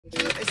They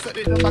sucked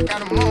it up, I got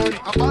them on it.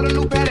 I bought a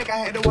new paddock, I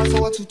had to watch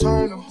so I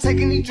two-toned them.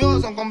 Taking these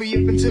drugs, I'm gonna be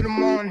up until the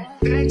morning.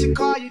 If it ain't your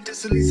car, you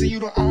just a lease, so you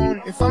don't own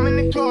it. If I'm in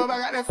the club, I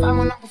got that 5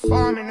 when I'm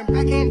performing. The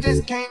back end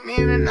just came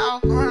in and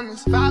out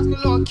honest. Vibes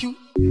galore cute,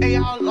 they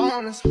all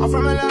on us. I'm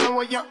from Atlanta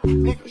where young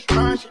niggas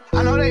run shit.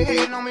 I know they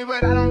hating on me,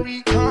 but I don't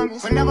read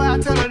comments. Whenever I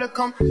tell her to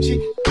come,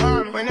 she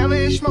coming. Whenever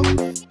it's smoke.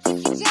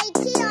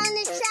 JT on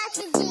the track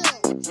again.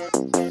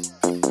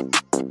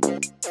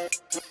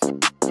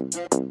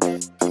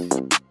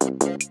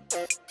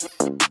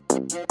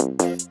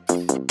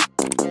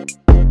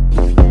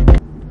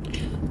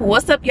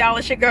 What's up, y'all?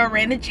 It's your girl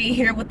Randa G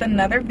here with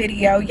another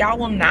video. Y'all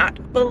will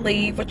not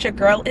believe what your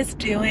girl is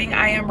doing.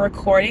 I am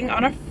recording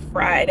on a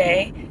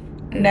Friday.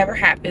 Never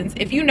happens.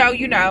 If you know,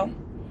 you know.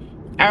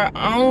 I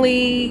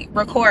only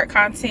record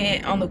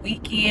content on the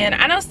weekend.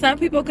 I know some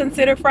people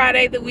consider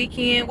Friday the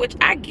weekend, which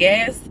I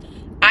guess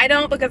I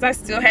don't, because I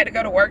still had to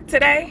go to work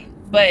today.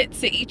 But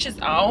to each his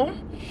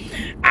own.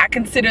 I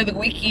consider the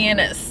weekend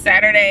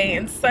Saturday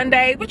and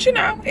Sunday, but you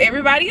know,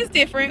 everybody is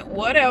different,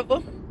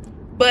 whatever.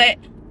 But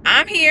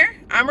I'm here,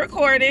 I'm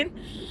recording.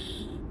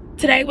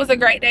 Today was a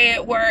great day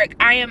at work.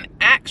 I am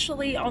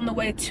actually on the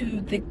way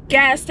to the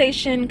gas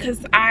station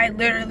because I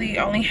literally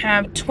only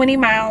have 20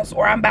 miles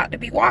or I'm about to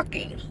be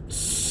walking.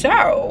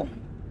 So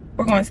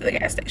we're going to the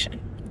gas station.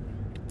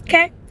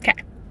 Okay.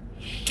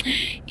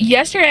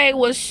 Yesterday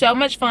was so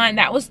much fun.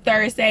 That was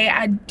Thursday.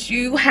 I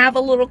do have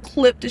a little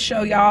clip to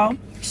show y'all.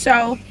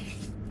 So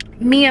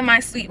me and my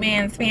sweet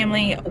man's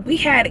family, we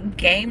had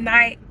game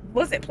night.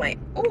 Wasn't playing.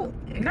 Oh,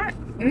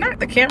 not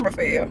the camera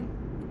fail.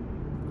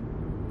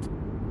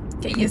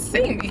 Can you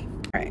see me?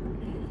 All right,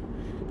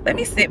 let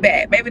me sit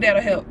back. Maybe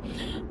that'll help.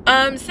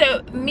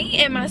 So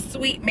me and my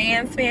sweet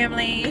man's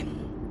family,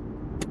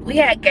 we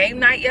had game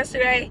night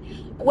yesterday.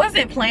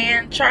 Wasn't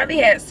planned. Charlie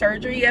had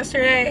surgery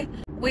yesterday.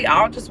 We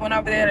all just went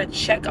over there to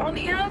check on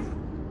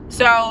him.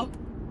 So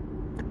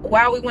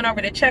while we went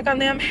over to check on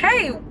them,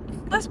 hey,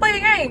 let's play a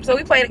game. So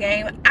we played a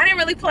game. I didn't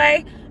really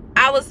play.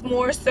 I was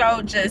more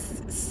so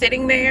just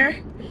sitting there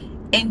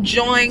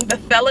enjoying the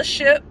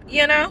fellowship,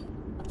 you know.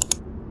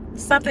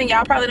 Something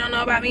y'all probably don't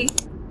know about me,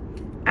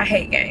 I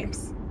hate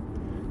games.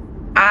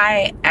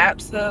 I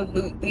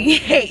absolutely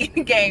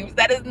hate games.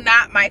 That is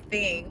not my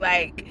thing.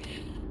 Like,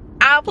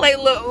 I'll play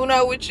little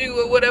Uno with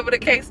you or whatever the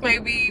case may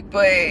be,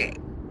 but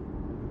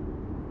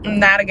I'm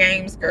not a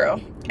games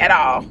girl at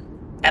all.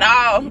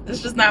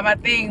 It's just not my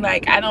thing.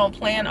 Like, I don't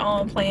plan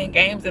on playing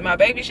games in my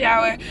baby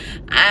shower.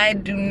 I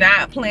do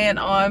not plan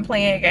on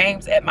playing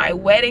games at my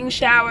wedding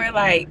shower.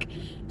 Like,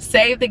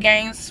 save the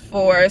games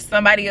for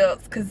somebody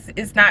else because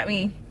it's not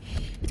me.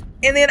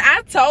 And then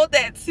I told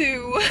that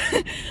to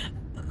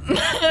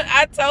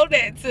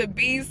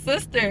B's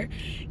sister,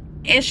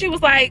 and she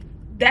was like,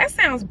 that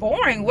sounds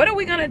boring. What are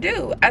we gonna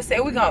do? I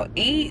said, we're gonna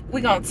eat,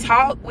 we're gonna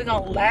talk, we're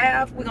gonna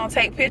laugh, we're gonna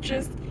take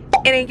pictures,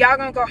 and then y'all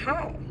gonna go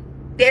home.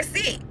 That's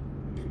it.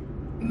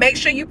 Make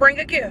sure you bring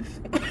a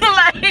gift.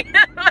 I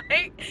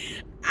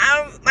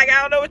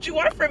don't know what you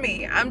want from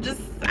me. I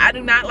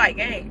do not like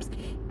games.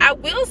 I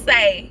will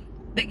say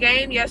the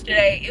game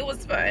yesterday, it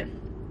was fun.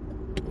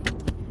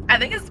 I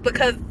think it's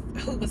because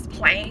who was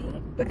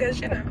playing,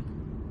 because you know.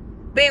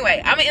 But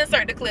anyway, I'm gonna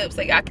insert the clip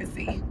so y'all can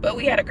see. But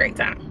we had a great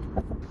time.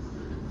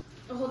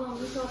 Oh, hold on,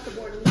 let me show off the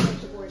board.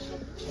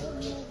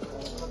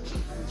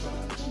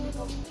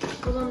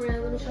 Hold on,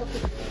 Rihanna, let me show off the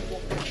board.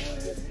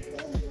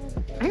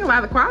 I ain't gonna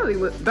lie, the quality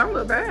don't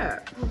look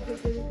bad.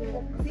 See, you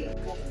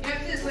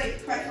have to just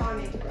like press on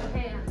it.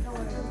 Okay, yeah,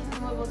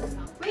 don't worry.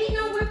 Wait,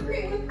 no, whipped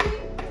cream.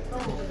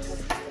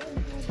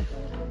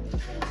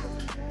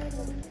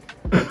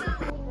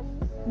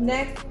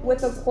 Next, with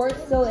the cork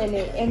still in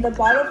it, and the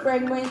bottle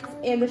fragments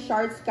and the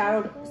shards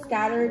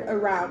scattered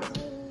around.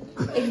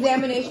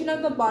 Examination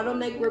of the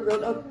bottleneck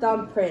revealed a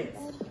thumbprint,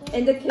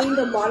 indicating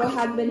the bottle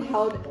had been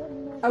held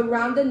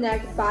around the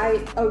neck by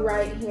a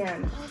right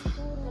hand.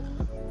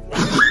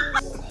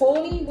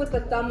 Holding with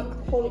the thumb,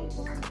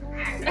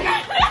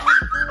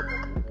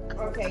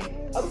 okay.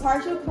 A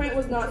partial print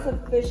was not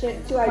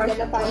sufficient to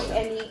identify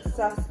any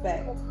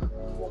suspect.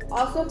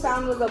 Also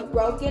found was a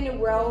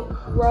broken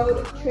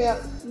railroad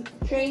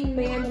train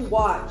man's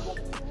watch,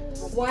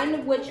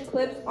 one which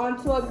clips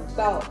onto a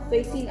belt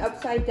facing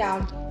upside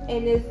down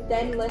and is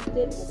then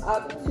lifted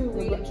up to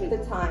read the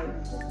time.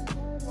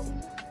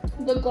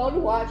 The gold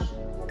watch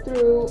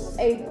through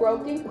a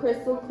broken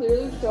crystal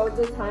clearly showed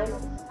the time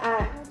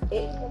at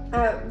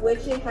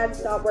which it had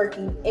stopped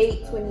working,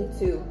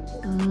 8:22.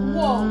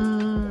 Whoa.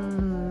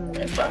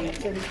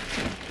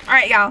 All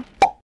right, y'all.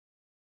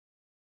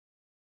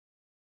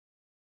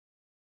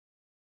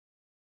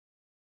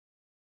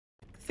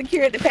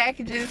 Secured the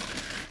packages.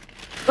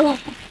 Oh,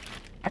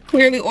 I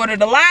clearly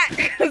ordered a lot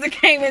because it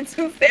came in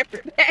 2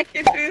 separate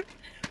packages.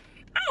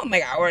 I don't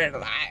think I ordered a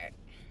lot.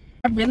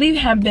 I really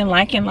have been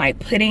liking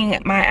putting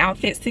my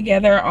outfits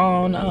together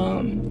on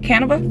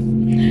Canva,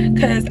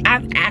 because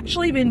I've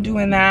actually been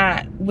doing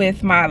that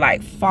with my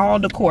fall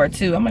decor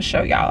too. I'm gonna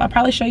show y'all. I'll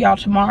probably show y'all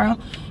tomorrow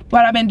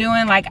what I've been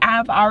doing.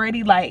 I've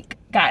already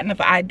gotten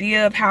an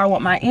idea of how I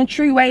want my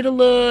entryway to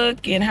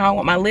look and how I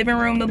want my living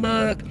room to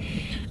look.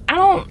 I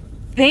don't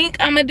think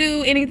I'm gonna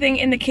do anything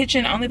in the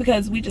kitchen, only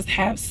because we just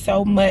have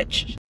so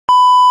much.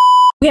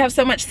 We have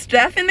so much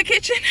stuff in the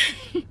kitchen.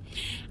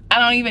 I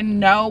don't even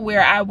know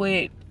where I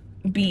would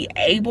be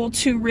able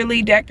to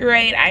really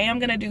decorate. I am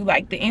gonna do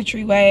like the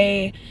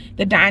entryway,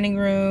 the dining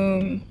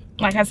room,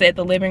 like I said,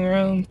 the living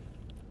room,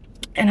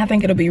 and I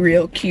think it'll be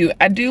real cute.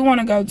 I do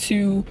want to go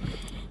to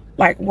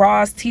like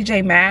Ross,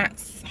 TJ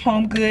Maxx,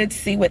 Home Goods,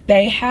 see what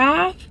they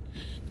have,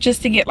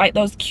 just to get like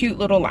those cute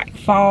little like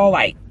fall,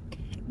 like,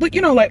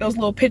 you know, like those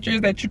little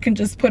pictures that you can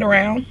just put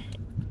around.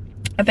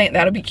 I think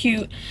that'll be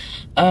cute.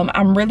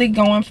 I'm really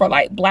going for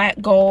like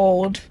black,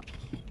 gold,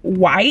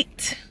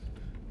 white.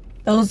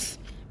 Those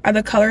are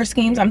the color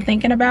schemes I'm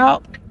thinking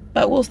about,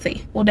 but we'll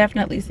see. We'll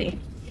definitely see.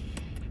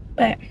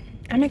 But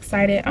I'm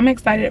excited. I'm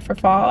excited for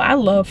fall. I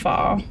love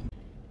fall.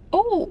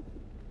 Oh,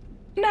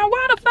 now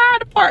why the fire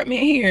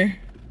department here?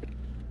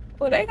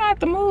 Well, they got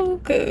to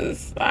move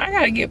because I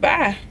got to get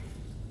by.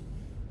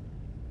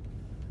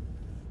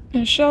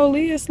 And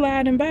Sho'Lee is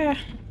sliding by.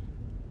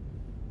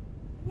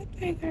 What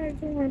they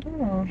got going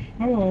on?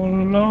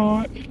 Oh,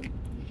 Lord.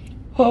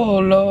 Oh,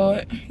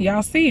 Lord.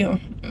 Y'all see him?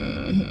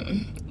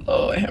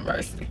 Lord have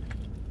mercy.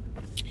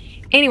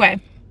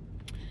 Anyway,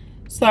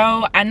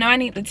 so I know I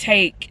need to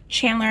take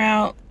Chandler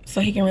out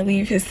so he can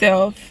relieve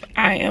himself.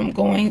 I am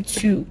going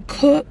to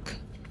cook.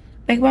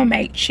 I think I'm gonna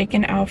make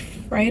chicken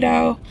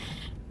Alfredo.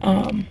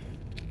 I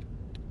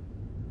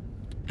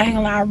ain't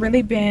gonna lie, I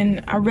really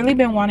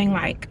been wanting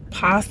like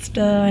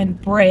pasta and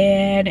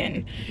bread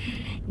and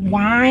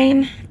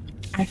wine.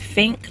 I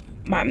think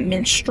my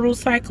menstrual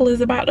cycle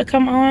is about to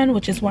come on,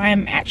 which is why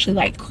I'm actually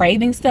like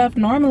craving stuff.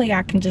 Normally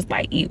I can just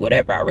like eat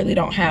whatever. I really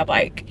don't have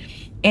like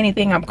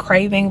anything I'm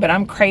craving, but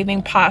I'm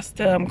craving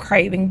pasta, I'm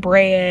craving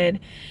bread,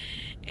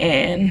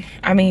 and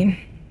I mean,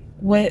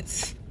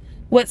 what's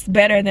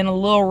better than a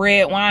little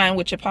red wine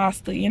with your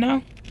pasta, you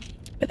know?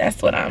 But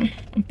that's what I'm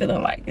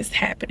feeling like is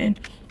happening.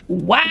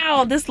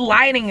 Wow, this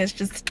lighting is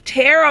just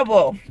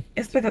terrible.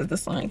 It's because the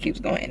sun keeps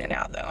going in and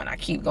out though, and I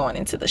keep going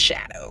into the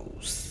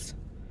shadows.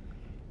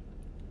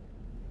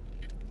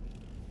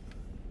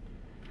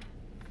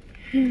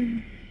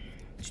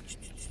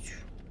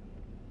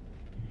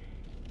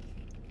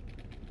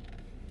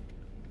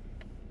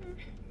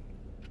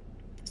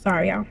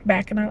 Sorry, y'all,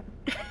 backing up.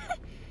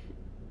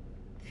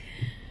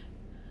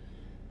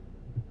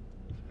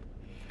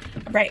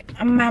 All right,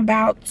 I'm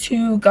about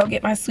to go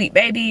get my sweet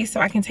baby so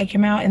I can take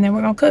him out, and then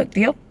we're gonna cook.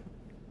 Deal?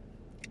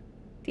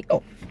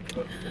 Deal.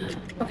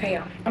 Okay,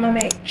 y'all, I'm gonna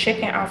make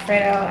chicken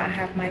Alfredo. I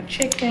have my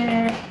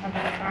chicken, I'm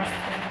gonna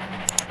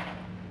pasta.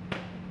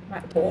 I'm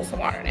about to boil some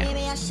water now.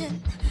 Maybe I should.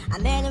 I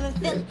met her in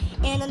Philly,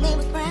 and her name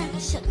was Brian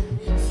Sugar.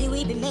 See,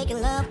 we been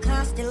making love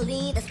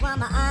constantly. That's why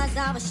my eyes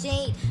are a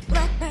shade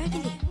black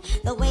burgundy.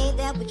 The way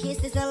that we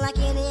kiss is unlike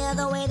any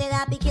other way that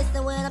I be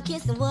kissing. When I'm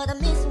kissing, what I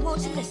miss,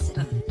 won't you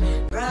listen?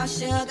 Brown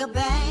sugar,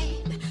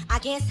 babe. I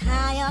guess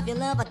high off your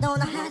love, I don't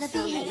know how to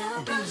behave.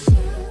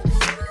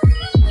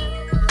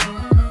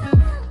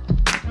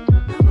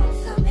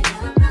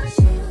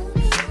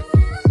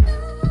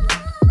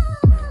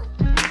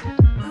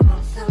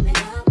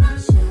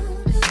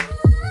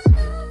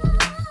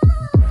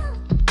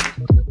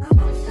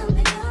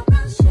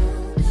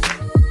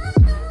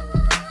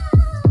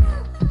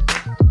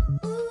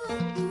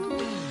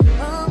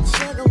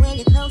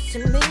 To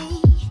me,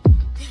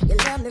 you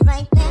love me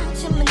right down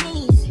to my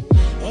knees,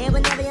 and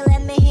whenever you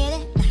let me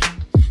hit it,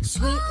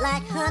 sweet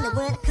like honey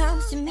when it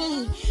comes to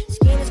me.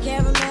 Skin is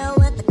caramel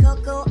with the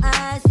cocoa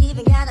eyes,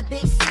 even got a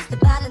big sister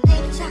by the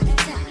name of Chocolate.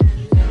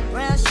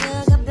 Brown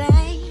sugar,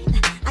 babe.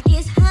 I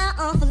guess high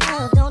off of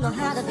love, don't know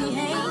how to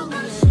behave.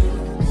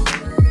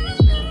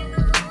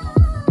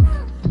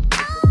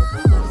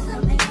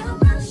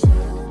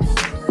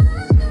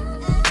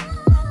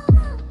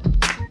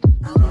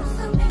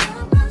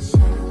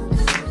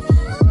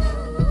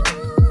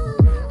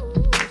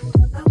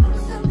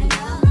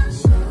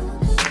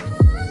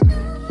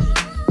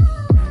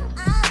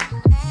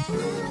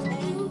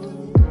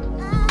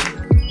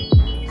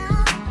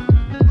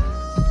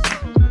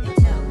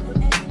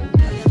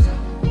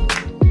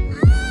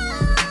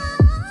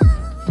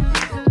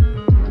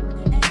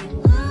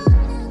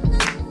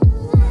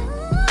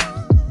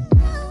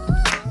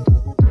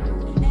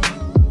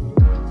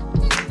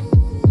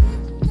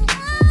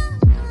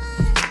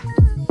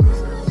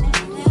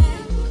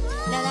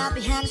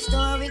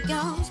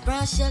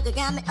 Sugar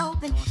got me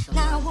open,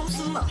 now I want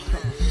some more.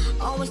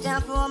 Always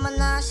down for all my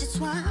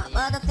nonchalant,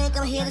 but I think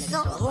I'm here to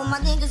solo. All my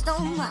niggas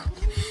don't mind.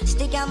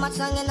 Stick out my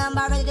tongue and I'm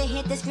about ready to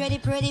hit this gritty,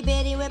 pretty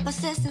bitty with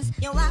persistence.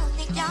 Yo, I don't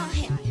think y'all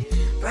hear me.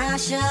 Brown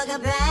sugar,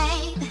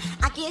 babe.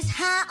 I guess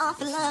high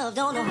off of love,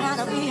 don't know how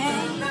to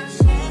behave.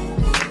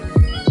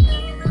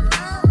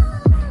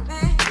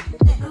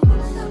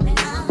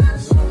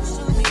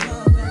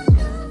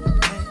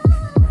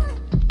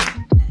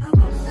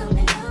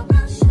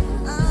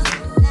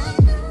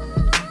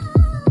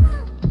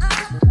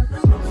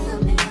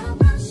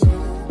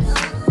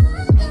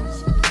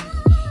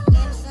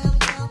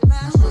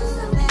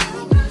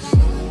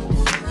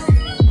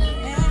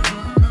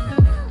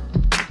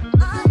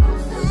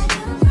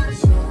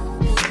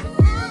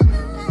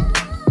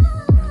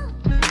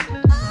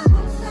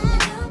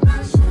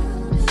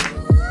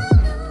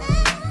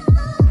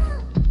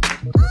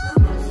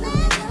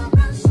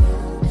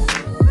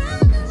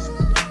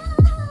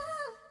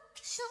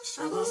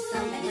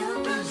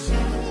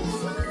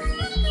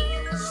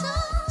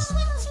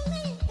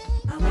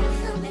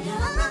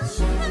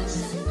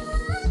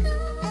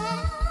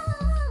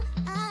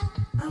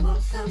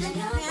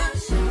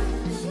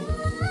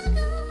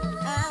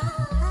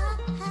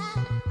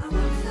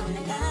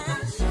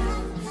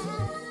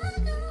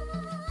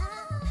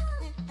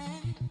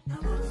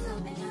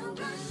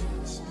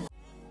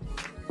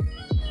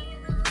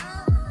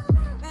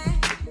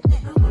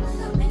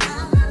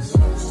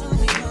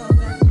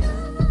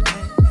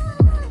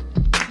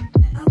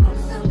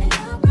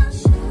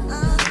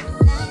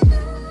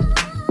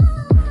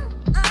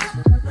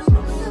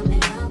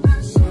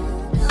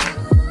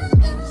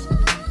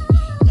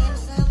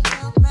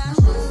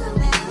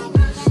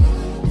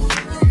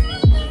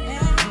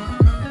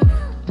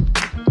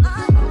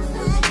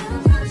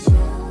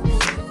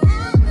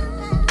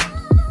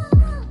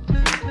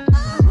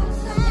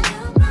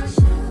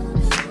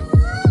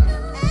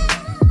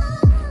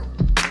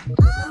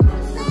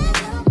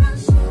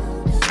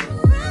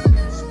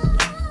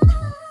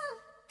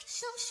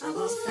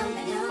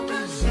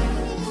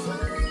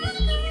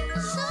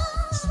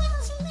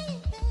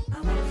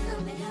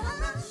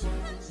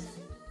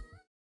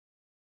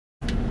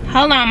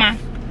 Hold on, ma.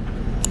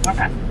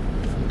 Okay.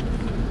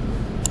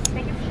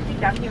 Thank you for choosing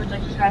Dunkin'. Would you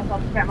like to try salt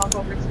and caramel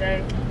over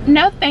today?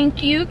 No,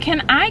 thank you.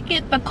 Can I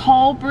get the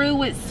cold brew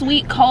with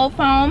sweet cold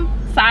foam,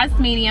 size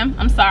medium?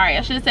 I'm sorry,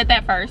 I should have said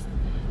that first.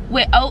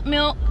 With oat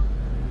milk,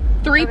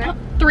 three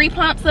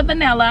pumps of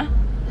vanilla.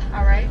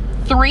 All right.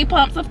 3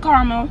 pumps of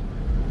caramel.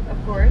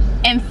 Of course.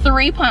 And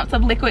 3 pumps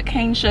of liquid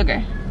cane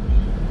sugar.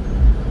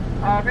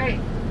 All right.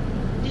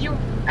 Did you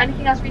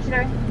anything else for you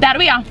today? That'll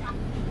be all.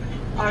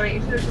 All right.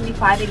 Your total's gonna be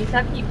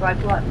 $5.87. You go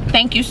ahead, pull up.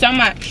 Thank you so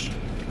much.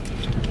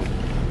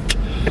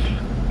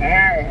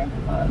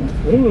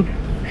 Ooh,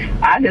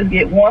 I just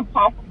get 1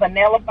 pump of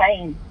vanilla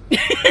bean.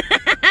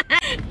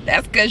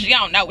 That's because you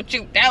don't know what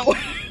you do.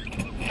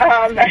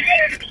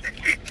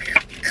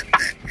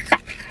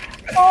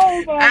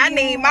 Oh, I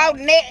need more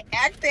net.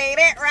 I can tell you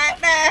that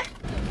right now.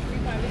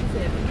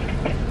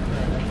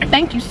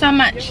 Thank you so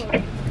much.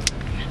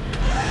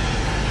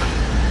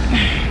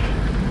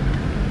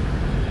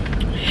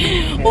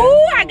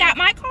 Ooh, I got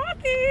my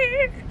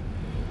coffee.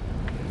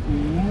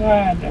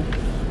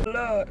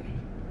 Look.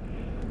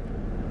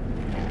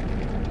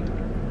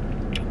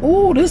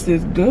 Ooh, this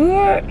is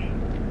good.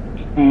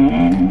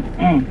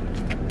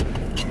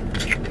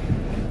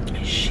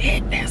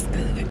 Shit, that's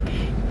good.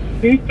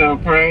 He's so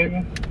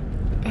crazy.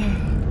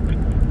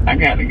 I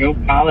gotta go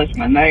polish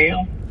my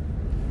nails.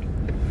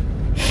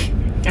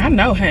 I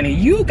know, honey.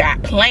 You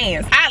got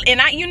plans.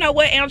 You know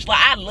what, Angela?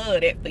 I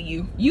love that for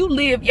you. You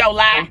live your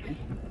life.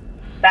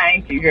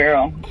 Thank you,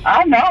 girl.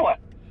 I know it.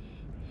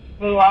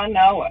 Boo, I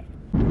know it.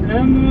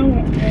 I know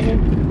it, baby.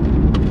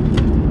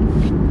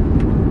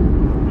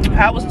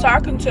 I was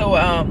talking to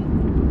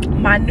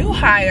my new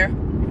hire,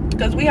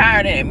 because we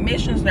hired an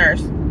admissions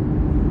nurse.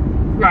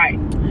 Right.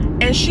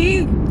 And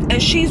she's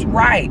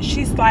right.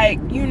 She's like,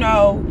 you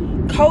know,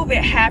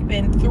 COVID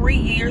happened 3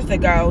 years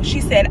ago. She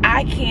said,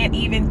 I can't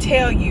even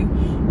tell you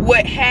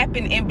what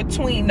happened in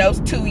between those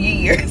 2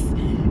 years.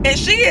 And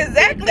she is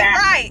exactly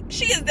right.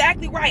 She is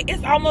exactly right.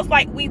 It's almost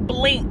like we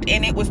blinked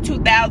and it was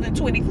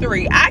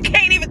 2023. I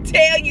can't even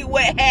tell you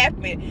what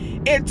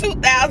happened in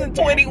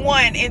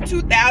 2021 and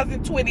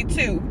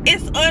 2022.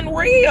 It's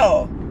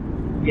unreal.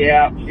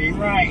 Yeah, she's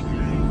right.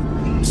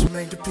 She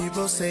make the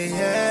people say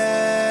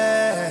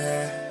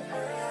yeah,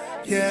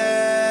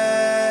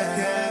 yeah,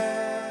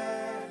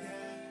 yeah.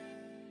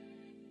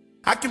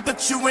 I can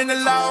put you in a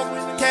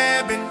log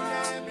cabin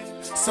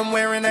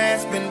somewhere in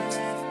Aspen.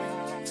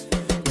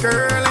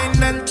 Girl, ain't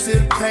nothing to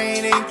the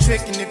pain, ain't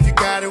tricking if you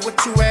got it,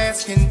 what you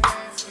asking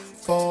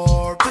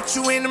for? Put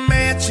you in a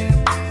mansion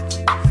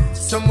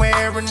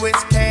somewhere in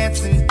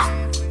Wisconsin.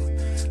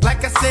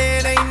 Like I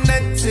said, ain't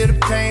nothing to the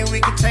pain,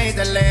 we can change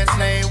that last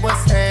name,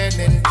 what's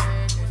happening?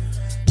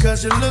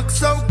 Cause you look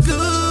so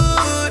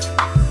good,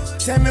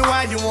 tell me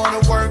why you wanna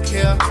work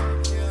here.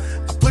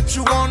 I put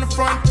you on the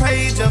front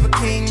page of a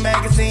King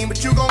magazine,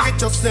 but you gon'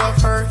 get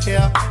yourself hurt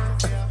here.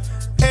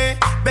 Hey,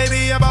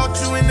 baby, I bought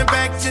you in the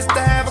back just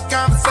to have a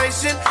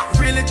conversation.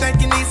 Really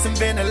think you need some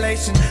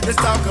ventilation. Let's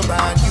talk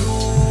about you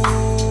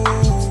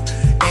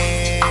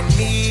and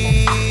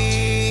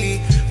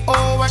me.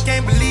 Oh, I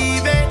can't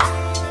believe it.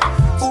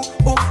 Ooh,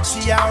 ooh,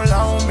 she all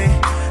on me,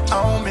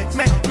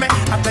 man.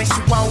 I think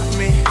she want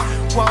me.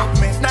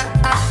 Nah,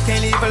 I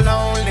can't leave her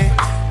lonely.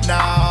 No,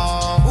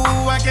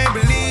 ooh, I can't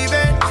believe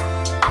it.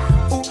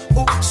 Ooh,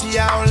 ooh, she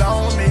all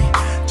on me,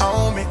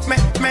 man.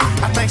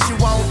 I think she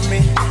want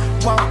me.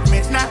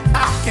 Nah,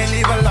 I can't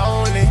leave her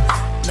lonely.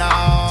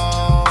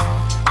 No,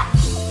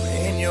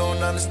 and you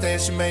don't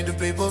understand. She made the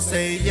people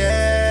say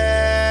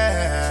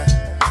yeah,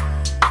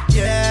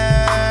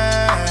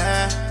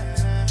 yeah,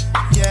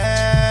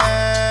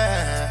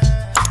 yeah.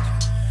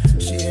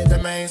 She hit the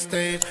main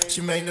stage.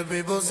 She made the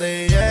people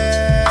say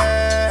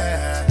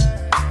yeah,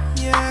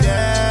 yeah,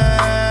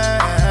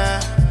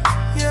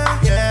 yeah,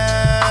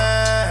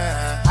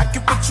 yeah. I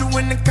can put you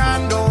in the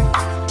condo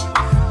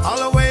all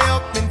the way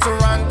up in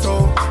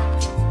Toronto.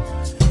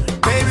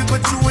 Baby,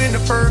 put you in the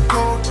fur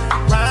coat,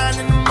 riding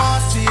in the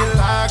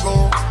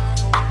Murcielago.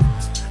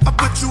 I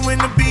put you in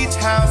the beach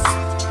house,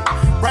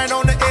 right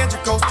on the edge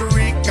of Costa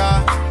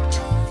Rica.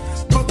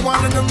 Put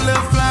one of them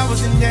little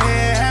flowers in your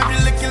hair, have you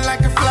looking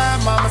like a fly,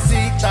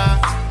 mamacita.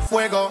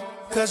 Fuego,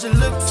 cause you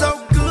look so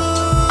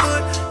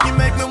good, you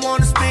make me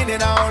wanna spend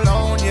it all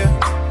on you.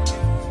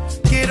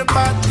 Get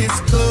about this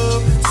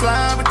club,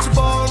 slide with your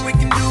boy, and we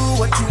can do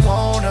what you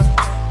wanna.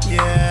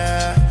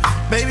 Yeah,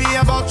 baby,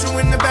 I bought you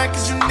in the back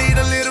cause you need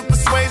a little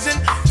persuasion.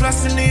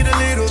 Plus you need a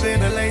little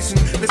ventilation.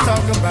 Let's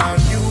talk about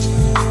you,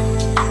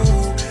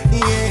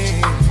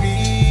 yeah,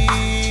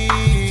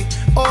 me.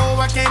 Oh,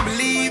 I can't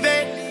believe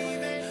it.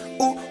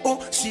 Ooh, ooh,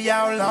 she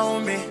all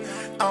on me,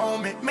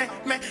 man.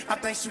 I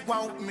think she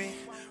want me.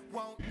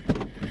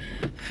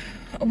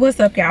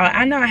 What's up, y'all?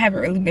 I know I haven't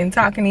really been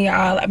talking to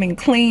y'all. I've been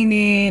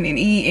cleaning and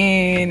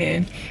eating,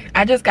 and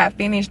I just got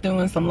finished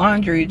doing some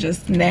laundry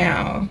just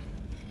now.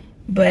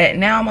 But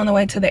now I'm on the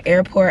way to the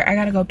airport. I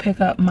gotta go pick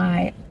up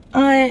my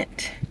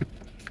aunt.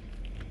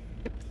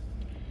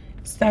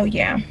 So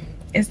yeah,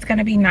 it's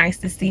gonna be nice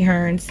to see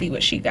her and see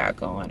what she got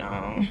going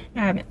on.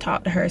 I haven't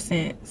talked to her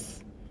since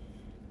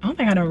I don't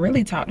think I done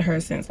really talked to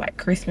her since like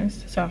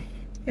Christmas, so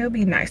it'll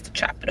be nice to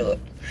chop it up.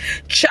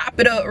 Chop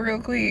it up real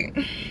quick.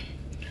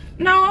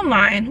 No, I'm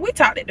lying. We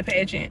talked at the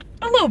pageant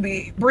a little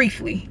bit,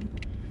 briefly.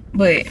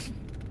 But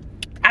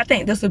I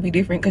think this will be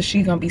different because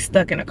she's gonna be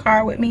stuck in a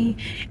car with me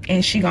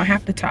and she gonna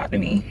have to talk to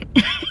me.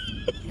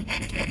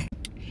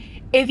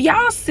 If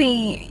y'all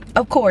see,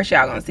 of course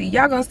y'all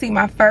gonna see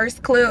my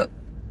first clip,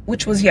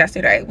 which was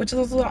yesterday, which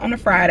was on a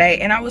Friday,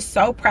 and I was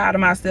so proud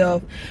of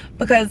myself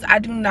because I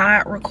do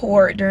not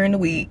record during the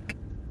week.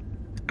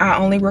 I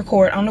only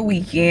record on the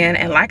weekend,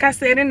 and like I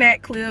said in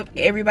that clip,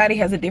 everybody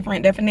has a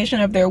different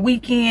definition of their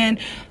weekend.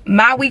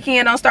 My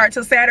weekend don't start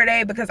till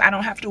Saturday because I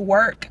don't have to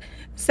work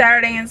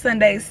Saturday and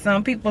Sunday.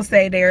 Some people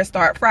say they'll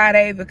start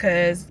Friday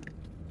because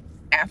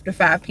after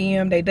 5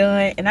 p.m. they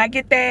done, and I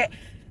get that.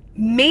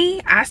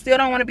 Me, I still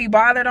don't want to be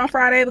bothered on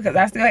Friday because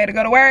I still had to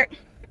go to work,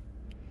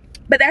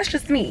 but that's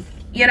just me,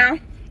 you know.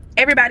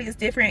 Everybody is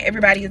different.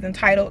 Everybody is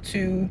entitled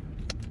to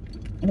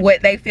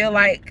what they feel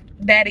like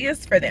that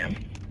is for them.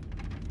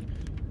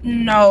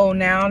 No,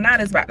 now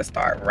it's about to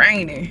start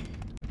raining.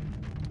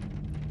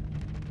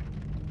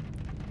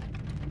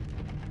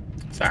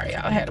 Sorry,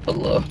 y'all, I had to put a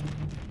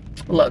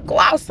little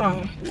gloss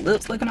on.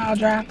 Lips looking all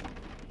dry.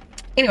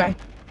 Anyway,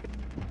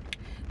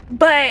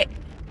 but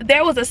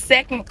there was a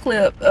second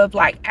clip of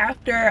like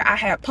after I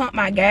had pumped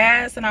my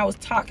gas and I was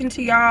talking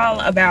to y'all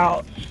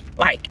about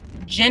like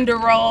gender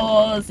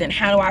roles and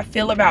how do I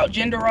feel about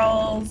gender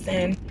roles,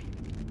 and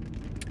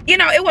you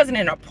know, it wasn't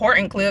an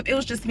important clip. It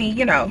was just me,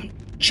 you know,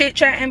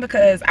 chit-chatting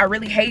because I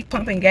really hate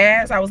pumping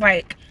gas. I was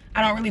like,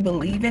 I don't really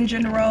believe in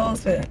gender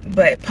roles,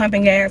 but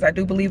pumping gas I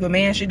do believe a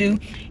man should do.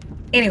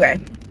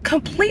 Anyway,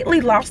 completely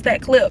lost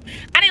that clip.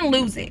 I didn't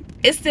lose it.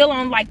 It's still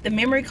on like the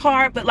memory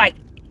card, but like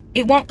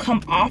it won't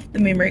come off the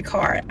memory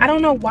card. I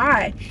don't know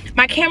why.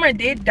 My camera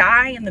did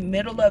die in the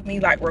middle of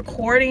me like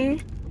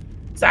recording,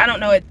 so I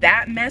don't know if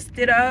that messed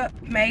it up.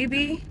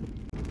 Maybe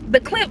the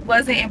clip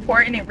wasn't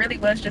important. It really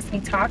was just me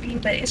talking,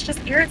 but it's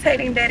just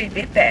irritating that it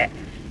did that.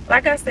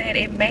 Like I said,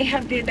 it may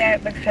have did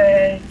that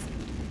because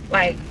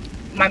like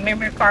my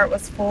memory card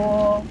was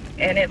full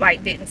and it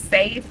like didn't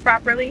save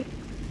properly.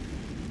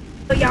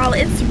 So y'all,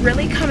 it's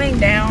really coming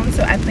down,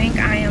 so I think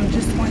I am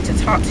just going to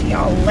talk to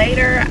y'all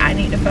later. I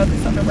need to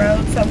focus on the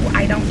road so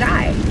I don't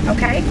die,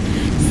 okay?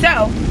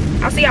 So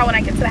I'll see y'all when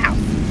I get to the house.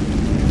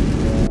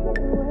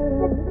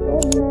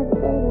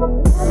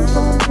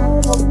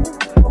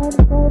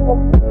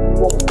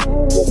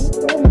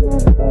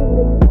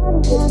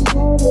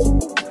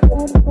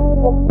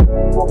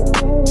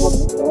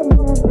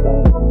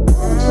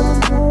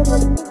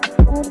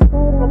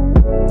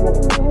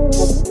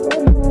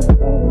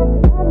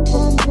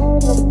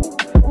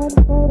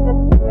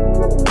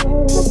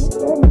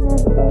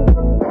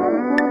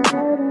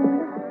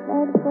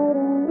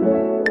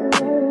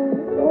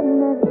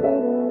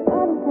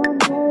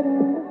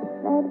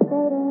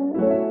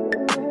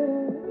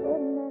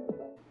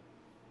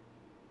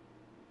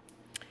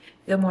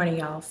 Good morning,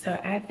 y'all. So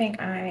I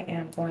think I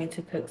am going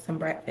to cook some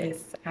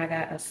breakfast. I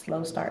got a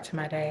slow start to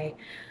my day.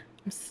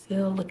 I'm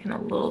still looking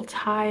a little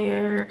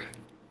tired,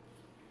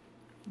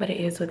 but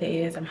it is what it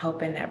is. I'm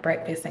hoping that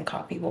breakfast and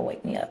coffee will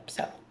wake me up.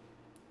 So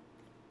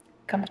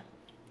come on.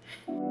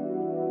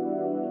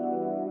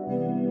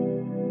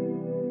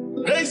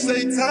 They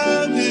say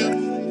time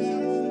here.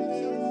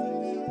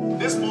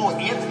 This boy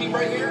Anthony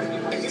right here,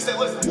 he said,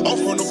 listen, I'm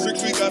from the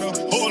bricks, we got a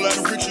whole lot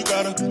of bricks, you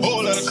got a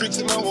whole lot of tricks,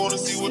 and I wanna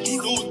see what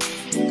you do.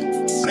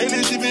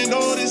 Lately she been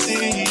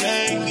noticing he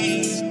ain't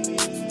me.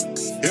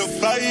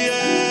 If I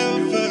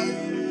ever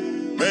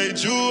made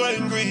you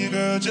angry,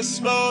 girl,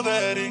 just know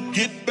that it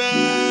get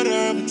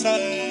better with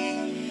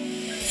time.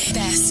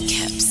 Best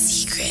kept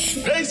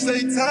secret. They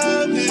say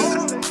time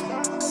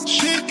is,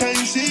 she can't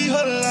see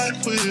her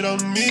life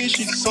without me,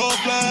 she's so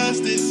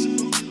blasted.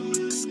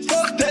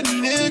 Fuck that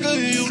nigga,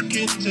 you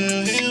can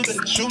tell him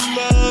that you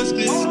must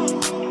it.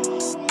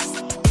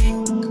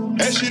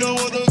 And she don't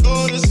wanna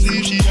go to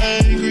sleep, she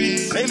angry.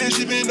 Lately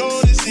she been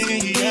noticing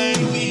he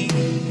ain't me.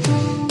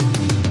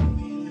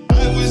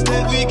 I wish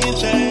that we can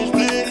change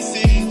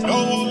fantasy.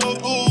 Don't want no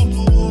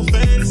boo-boo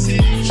fantasy.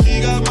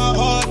 She got my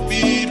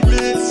heartbeat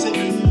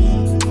racing.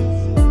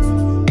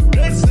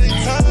 They say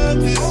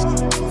time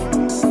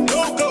is,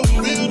 don't go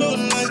live no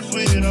life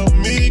without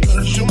me,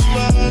 cause you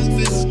must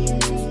it.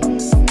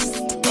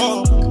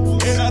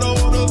 And I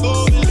don't wanna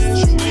go and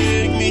let you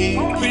make me.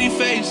 Pretty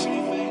face,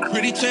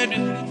 pretty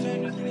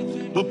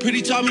tempting, but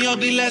pretty taught me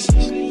ugly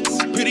lessons.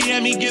 Pretty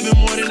had me giving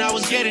more than I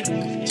was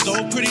getting. So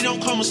pretty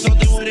don't come with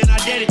something more than I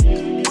did it.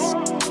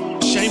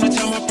 Shame to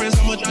tell my friends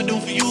how much I do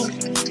for you,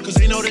 cause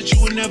they know that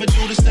you would never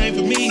do the same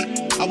for me.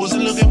 I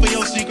wasn't looking for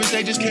your secrets,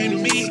 they just came to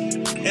me,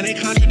 and they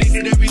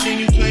contradicted everything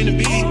you claim to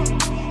be.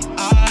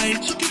 I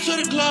took you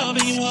to the club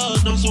and you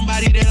hugged on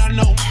somebody that I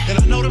know, and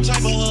I know them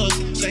type of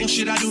hugs. Same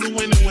shit I do to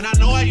women when I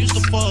know I used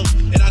to fuck,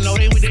 and I know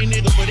they with they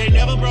niggas, but they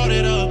never brought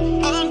it up.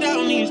 I'm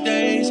down these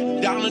days,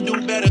 down to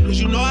do better, cause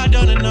you know I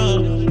done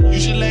enough. You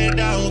should lay it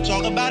down, we'll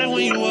talk about it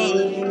when you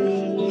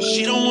up.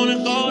 She don't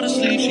wanna go to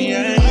sleep, she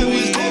ain't. I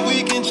wish that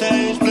we can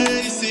change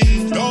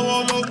places. Don't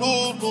want no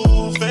boo-boo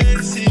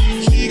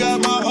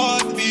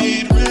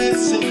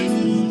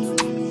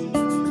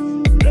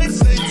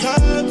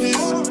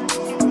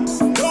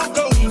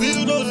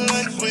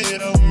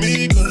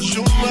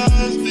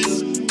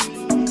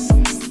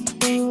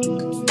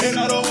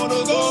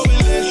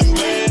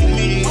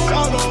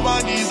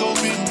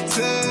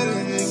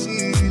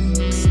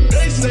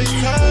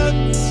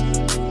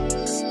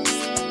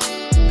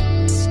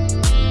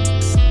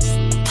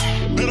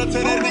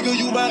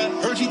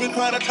slide. Heard you been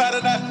trying to tie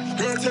the knot.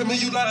 Girl, tell me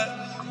you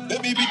lied.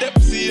 Let me be that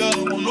pussy up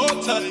one more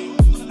time.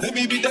 Let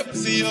me be that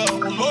pussy up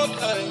one more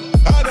time.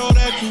 I know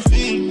that you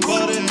feel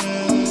for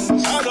this.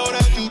 I know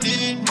that you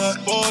did not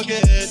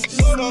forget.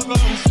 So don't go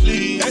to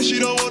sleep. And she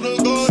don't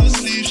wanna go to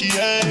sleep, she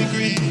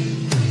angry.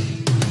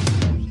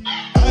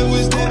 I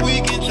wish that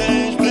we could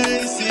change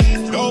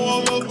places. Don't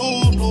want no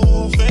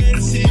boo-boo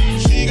fancy.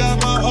 She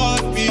got my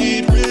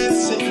heartbeat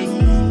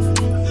racing.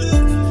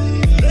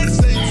 They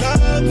say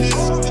time is.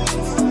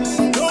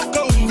 Don't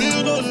go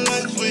build no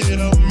life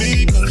without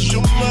me, cause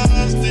you're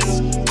my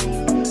still.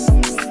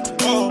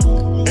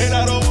 Oh, and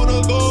I don't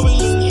wanna go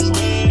unless you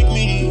make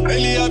me.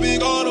 Lately I've been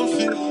gone, I'm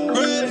feeling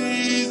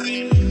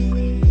crazy.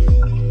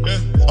 Yeah,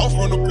 I'm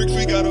from the bricks,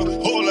 we got a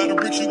whole lot of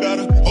bricks, you got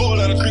a whole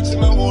lot of tricks,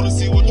 and I wanna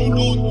see what you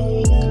do.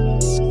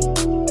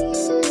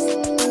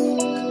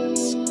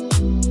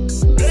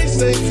 They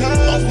say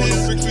time. I'm from the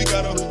bricks, we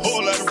got a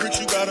whole lot of bricks,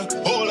 you got a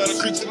whole lot of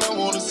tricks, and I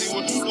wanna see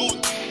what you do.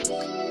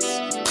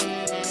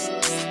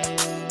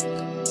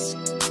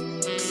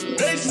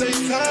 They say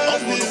time. I'm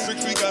from the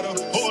bricks, we got a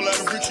whole lot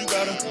of bricks, you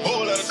got a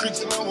whole lot of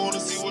tricks, and I wanna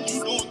see what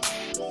you do.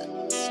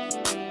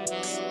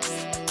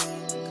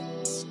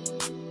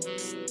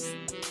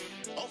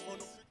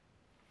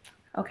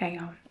 Okay,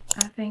 y'all.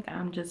 I think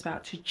I'm just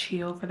about to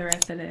chill for the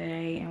rest of the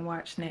day and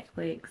watch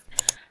Netflix.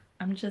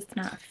 I'm just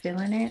not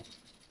feeling it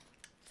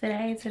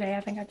today.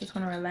 I think I just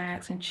want to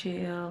relax and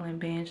chill and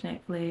binge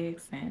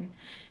Netflix and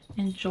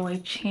enjoy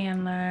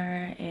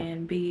Chandler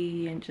and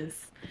B and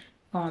just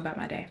go on about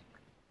my day.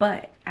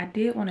 But I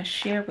did want to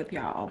share with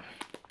y'all,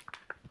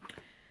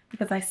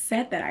 because I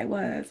said that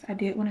I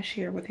did want to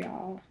share with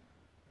y'all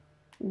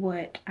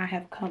what I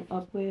have come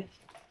up with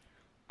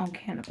on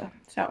Canva.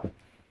 So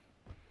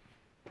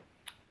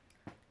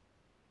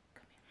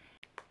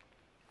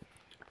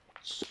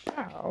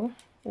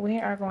we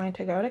are going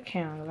to go to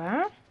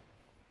Canva.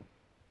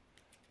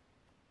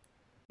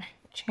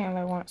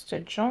 Chandler wants to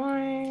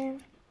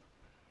join.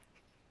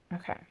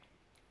 Okay.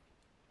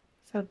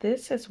 So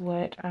this is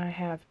what I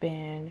have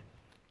been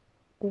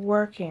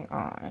working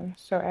on.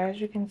 So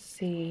as you can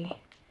see,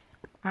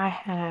 I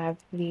have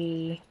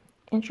the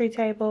entry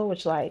table,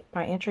 which like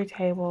my entry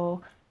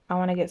table, I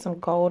want to get some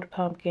gold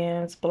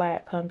pumpkins,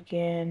 black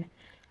pumpkin.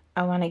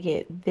 I want to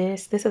get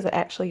this. This is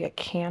actually a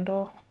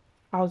candle.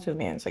 I'll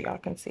zoom in so y'all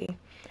can see.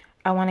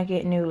 I want to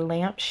get new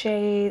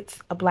lampshades,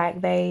 a black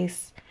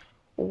vase,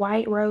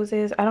 white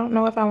roses. I don't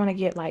know if I want to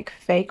get like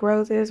fake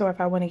roses or if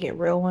I want to get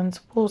real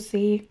ones. We'll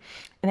see.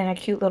 And then a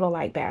cute little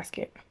like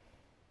basket.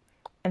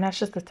 And that's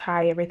just to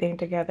tie everything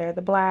together.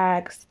 The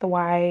blacks, the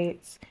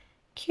whites.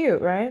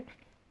 Cute, right?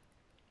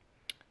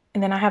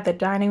 And then I have the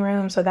dining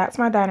room. So that's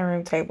my dining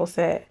room table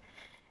set.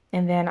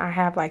 And then I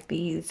have like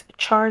these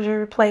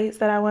charger plates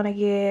that I want to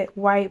get.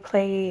 White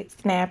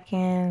plates,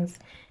 napkins.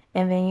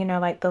 And then, you know,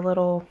 like the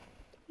little,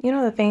 you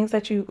know, the things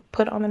that you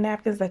put on the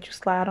napkins that you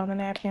slide on the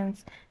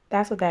napkins.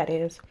 That's what that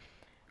is.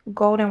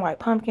 Gold and white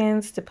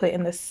pumpkins to put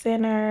in the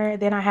center.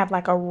 Then I have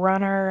like a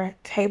runner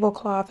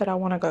tablecloth that I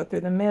want to go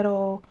through the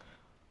middle.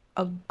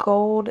 A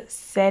gold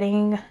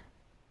setting.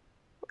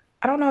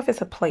 I don't know if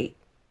it's a plate.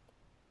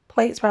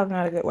 Plate's probably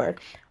not a good word.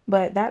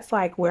 But that's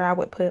like where I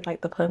would put like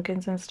the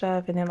pumpkins and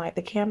stuff. And then like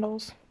the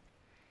candles.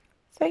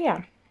 So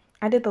yeah.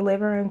 I did the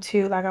living room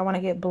too. Like I want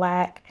to get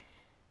black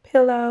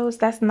pillows.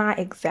 That's not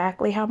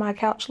exactly how my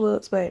couch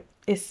looks, but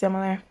it's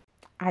similar.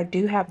 I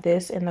do have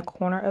this in the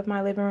corner of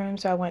my living room,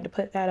 so I wanted to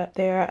put that up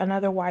there.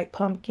 Another white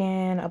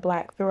pumpkin, a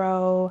black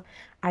throw.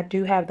 I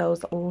do have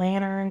those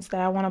lanterns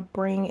that I want to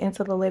bring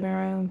into the living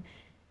room.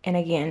 And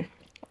again,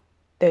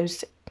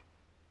 those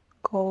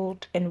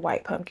gold and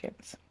white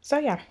pumpkins. So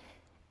yeah,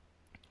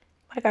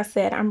 like I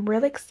said, I'm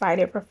really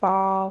excited for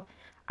fall.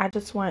 I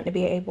just want to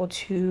be able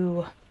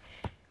to,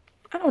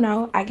 I don't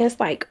know, I guess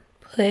like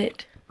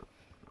put,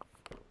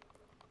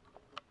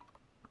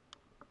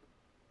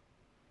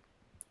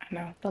 I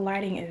know the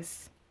lighting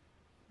is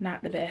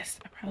not the best.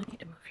 I probably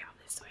need to move y'all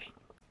this way.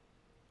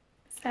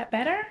 Is that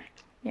better?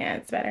 Yeah,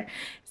 it's better.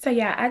 So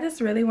yeah, I just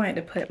really wanted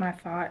to put my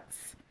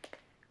thoughts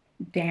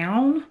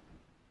down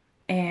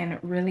and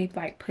really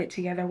like put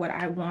together what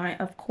I want.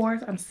 Of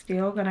course, I'm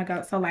still gonna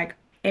go, so like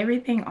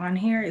everything on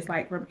here is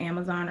like from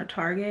Amazon or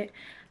Target.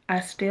 I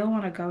still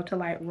want to go to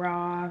like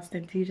Ross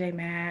and TJ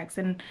Maxx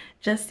and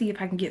just see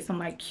if I can get some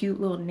like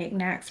cute little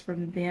knickknacks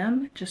from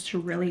them just to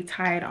really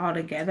tie it all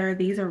together.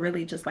 These are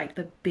really just like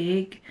the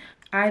big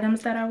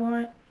items that I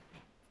want.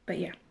 But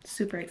yeah,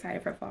 super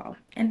excited for fall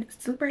and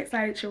super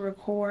excited to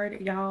record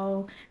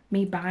y'all,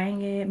 me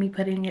buying it, me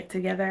putting it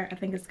together. I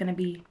think it's gonna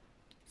be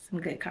some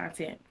good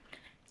content.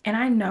 And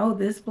I know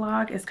this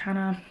vlog is kind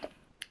of,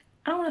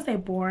 I don't want to say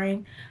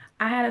boring.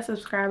 I had a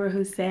subscriber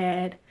who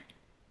said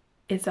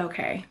it's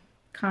okay,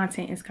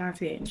 content is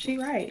content, and she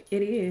right,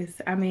 it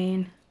is. I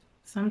mean,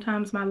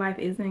 sometimes my life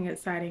isn't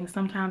exciting.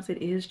 Sometimes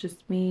it is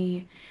just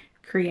me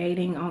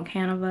creating on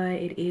Canva.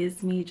 It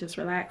is me just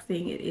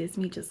relaxing. It is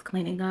me just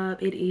cleaning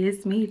up. It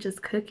is me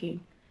just cooking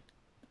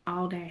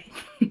all day.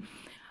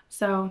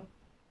 So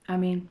I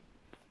mean,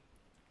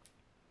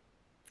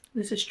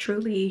 this is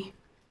truly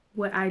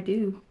what I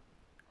do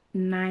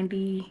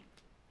 90,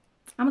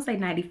 I'm gonna say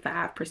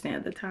 95%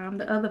 of the time.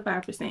 The other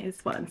 5%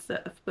 is fun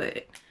stuff,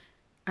 but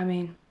I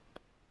mean,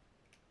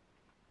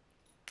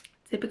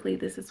 typically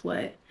this is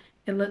what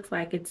it looks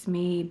like. It's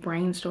me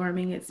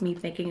brainstorming, it's me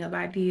thinking of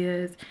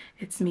ideas,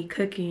 it's me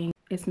cooking,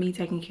 it's me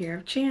taking care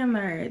of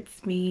Chandler,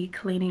 it's me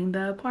cleaning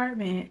the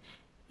apartment,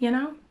 you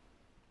know?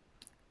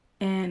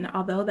 And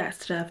although that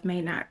stuff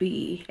may not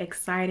be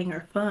exciting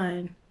or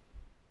fun,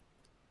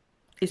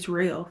 it's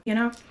real, you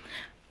know?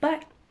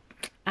 But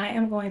I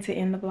am going to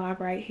end the vlog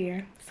right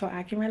here so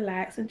I can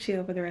relax and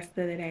chill for the rest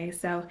of the day.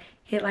 So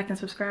hit like and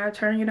subscribe,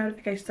 turn on your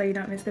notifications so you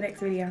don't miss the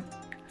next video.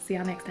 See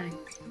y'all next time.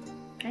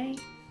 Bye.